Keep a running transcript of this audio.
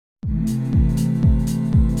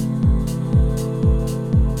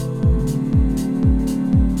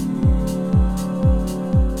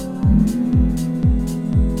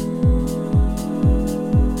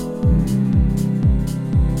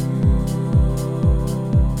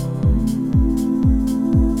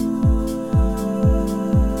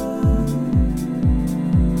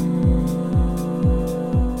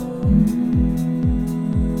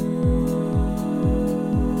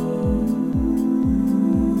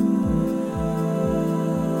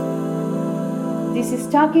This is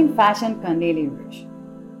Talking Fashion con Lily Rouge.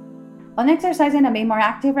 On exercising and being more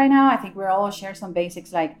active right now, I think we're all share some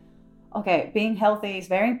basics like, okay, being healthy is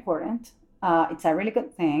very important. It's a really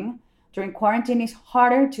good thing. During quarantine, it's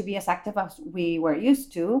harder to be as active as we were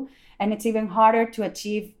used to, and it's even harder to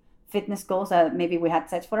achieve fitness goals that maybe we had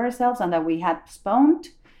set for ourselves and that we had postponed,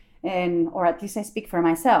 and or at least I speak for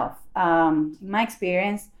myself. In my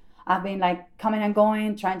experience, I've been like coming and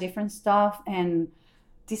going, trying different stuff, and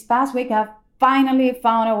this past week I've finally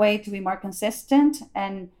found a way to be more consistent,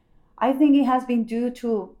 and I think it has been due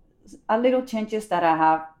to a little changes that I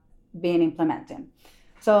have been implementing.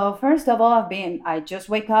 So first of all, I just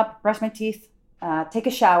wake up, brush my teeth, take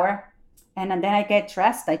a shower, and then I get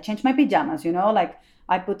dressed. I change my pajamas, like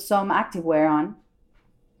I put some active wear on,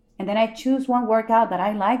 and then I choose one workout that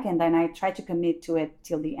I like, and then I try to commit to it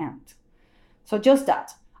till the end. So just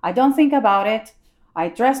that. I don't think about it. I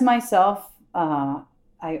dress myself.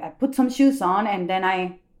 I put some shoes on, and then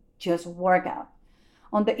I just work out.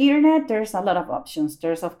 On the internet, there's a lot of options.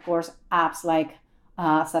 There's, of course, apps like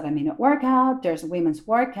 7 Minute Workout. There's Women's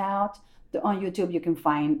Workout. On YouTube, you can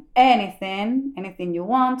find anything you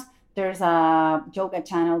want. There's a yoga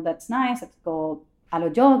channel that's nice. It's called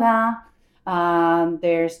Alo Yoga.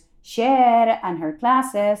 There's Cher and her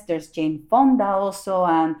classes. There's Jane Fonda also,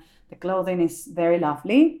 and the clothing is very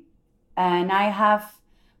lovely. And I have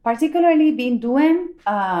particularly been doing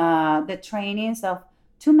the trainings of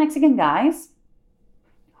two Mexican guys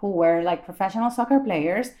who were like professional soccer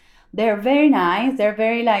players. They're very nice. They're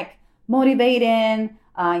very like motivating,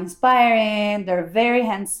 inspiring. They're very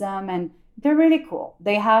handsome, and they're really cool.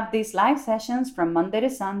 They have these live sessions from Monday to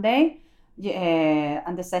Sunday,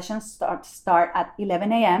 and the sessions start at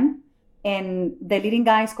 11 a.m. And the leading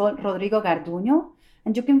guy is called Rodrigo Garduño,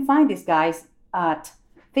 and you can find these guys at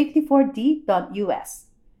 54d.us.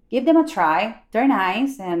 Give them a try. They're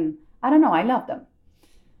nice, and I don't know, I love them.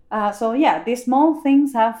 So yeah, these small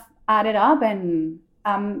things have added up, and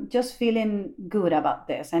I'm just feeling good about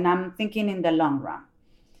this, and I'm thinking in the long run.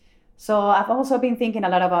 So I've also been thinking a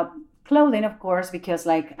lot about clothing, of course, because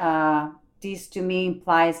like this to me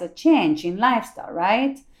implies a change in lifestyle,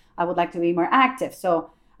 right? I would like to be more active.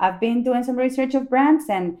 So I've been doing some research of brands,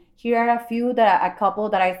 and here are a couple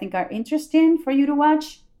that I think are interesting for you to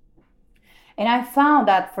watch. And I found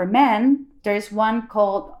that for men, there's one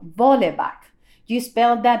called Vollebak. You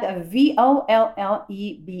spell that Vollebak.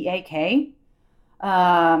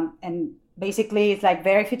 And basically, it's like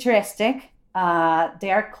very futuristic.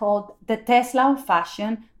 They are called the Tesla of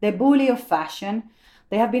fashion, the bully of fashion.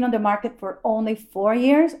 They have been on the market for only 4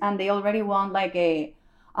 years, and they already won like the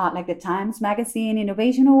Times Magazine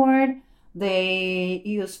Innovation Award. They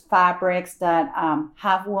use fabrics that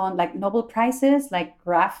have won like Nobel Prizes, like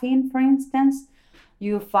graphene, for instance.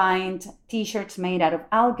 You find T-shirts made out of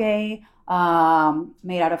algae,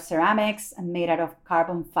 made out of ceramics, and made out of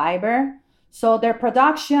carbon fiber. So their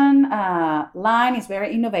production line is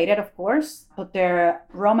very innovative, of course, but their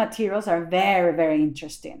raw materials are very, very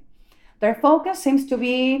interesting. Their focus seems to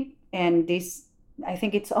be, and this, I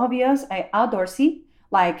think it's obvious, outdoorsy,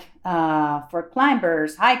 like for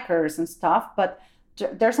climbers, hikers, and stuff. But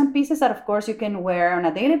there's some pieces that, of course, you can wear on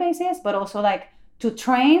a daily basis, but also like to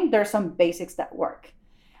train, there's some basics that work.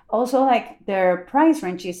 Also, like their price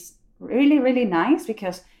range is really, really nice,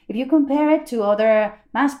 because if you compare it to other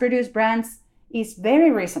mass-produced brands, it's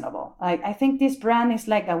very reasonable. Like I think this brand is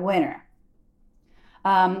like a winner.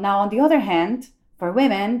 Now, on the other hand, for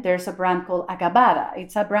women, there's a brand called Acabada.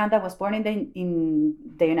 It's a brand that was born in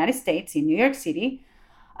the United States, in New York City,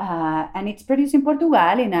 and it's produced in Portugal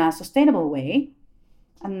in a sustainable way.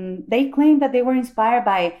 And they claim that they were inspired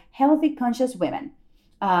by healthy, conscious women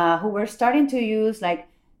who were starting to use like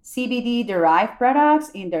CBD-derived products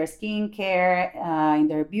in their skincare, in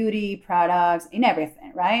their beauty products, in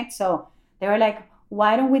everything, right? So they were like,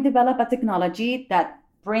 why don't we develop a technology that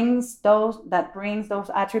brings those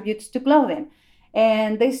attributes to clothing?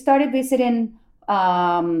 And they started visiting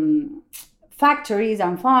factories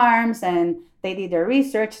and farms, and they did their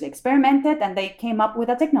research, they experimented, and they came up with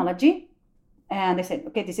a technology. And they said,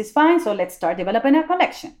 okay, this is fine, so let's start developing a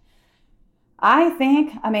collection. I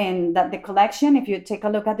think, I mean, that the collection, if you take a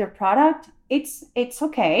look at their product, it's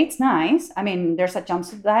okay, it's nice. I mean, there's a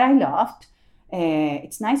jumpsuit that I loved.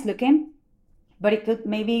 It's nice looking, but it could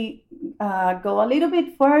maybe go a little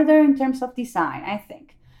bit further in terms of design, I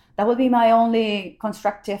think. That would be my only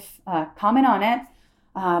constructive comment on it.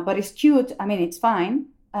 But it's cute. I mean, it's fine.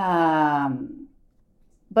 But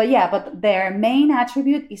yeah, but their main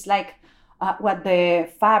attribute is like what the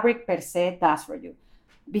fabric per se does for you.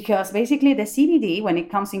 Because basically, the CBD, when it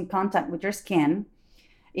comes in contact with your skin,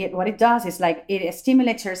 what it does is like it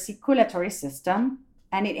stimulates your circulatory system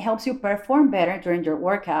and it helps you perform better during your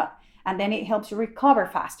workout. And then it helps you recover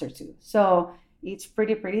faster too. So it's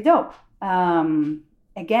pretty dope.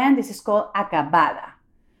 Again, this is called Acabada.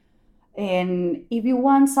 And if you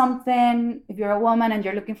want something, if you're a woman and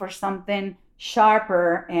you're looking for something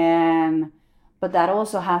sharper and but that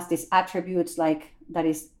also has these attributes like that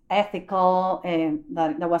is ethical and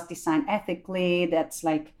that was designed ethically, that's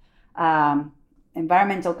like um,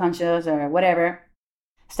 environmental conscious or whatever.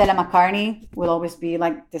 Stella McCartney will always be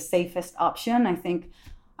like the safest option. I think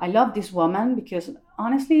I love this woman because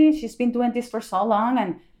honestly, she's been doing this for so long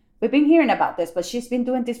and we've been hearing about this, but she's been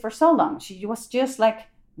doing this for so long. She was just like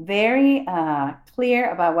very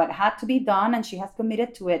clear about what had to be done and she has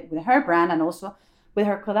committed to it with her brand and also with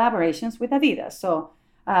her collaborations with Adidas. So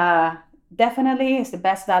definitely it's the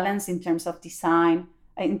best balance in terms of design,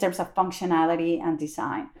 in terms of functionality and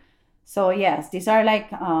design. So yes, these are like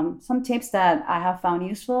some tips that I have found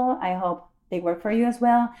useful. I hope they work for you as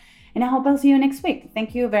well. And I hope I'll see you next week.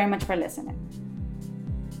 Thank you very much for listening.